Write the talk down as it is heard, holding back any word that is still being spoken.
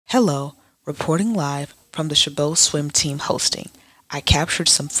Hello, reporting live from the Chabot swim team hosting. I captured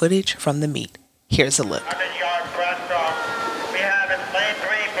some footage from the meet. Here's a look.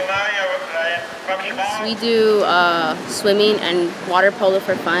 We do swimming and water polo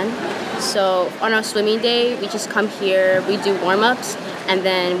for fun. So on our swimming day, we just come here, we do warm-ups, and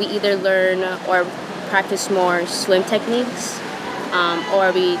then we either learn or practice more swim techniques,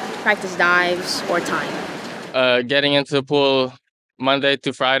 or we practice dives or time. Getting into the pool Monday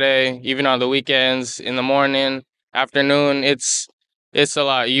to Friday, even on the weekends, in the morning, afternoon, it's a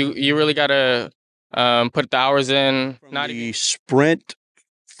lot. You really gotta put the hours in. The sprint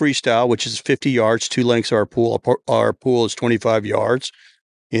freestyle, which is 50 yards, two lengths of our pool. Our pool is 25 yards.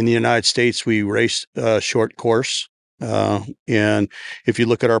 In the United States, we race a short course. And if you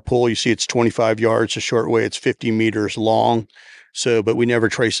look at our pool, you see it's 25 yards. A short way, it's 50 meters long. So, but we never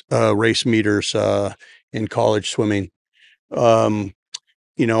race meters in college swimming.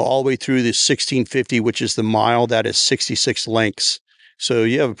 All the way through the 1650, which is the mile, that is 66 lengths. So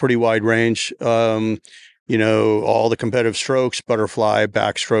you have a pretty wide range. All the competitive strokes, butterfly,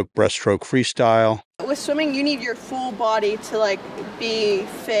 backstroke, breaststroke, freestyle. With swimming, you need your full body to be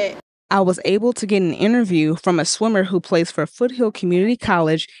fit. I was able to get an interview from a swimmer who plays for Foothill Community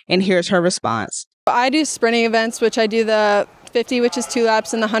College, and here's her response. I do sprinting events, which I do the 50, which is 2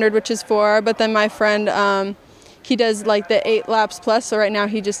 laps, and the 100, which is 4. But then my friend, he does the 8 laps plus. So right now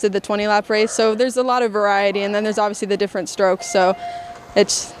he just did the 20-lap race. So there's a lot of variety, and then there's obviously the different strokes. So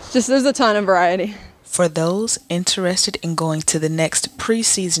it's just, there's a ton of variety. For those interested in going to the next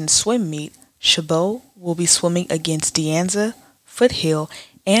preseason swim meet, Chabot will be swimming against De Anza, Foothill,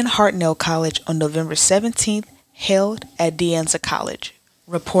 and Hartnell College on November 17th, held at De Anza College.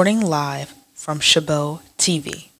 Reporting live from Chabot TV.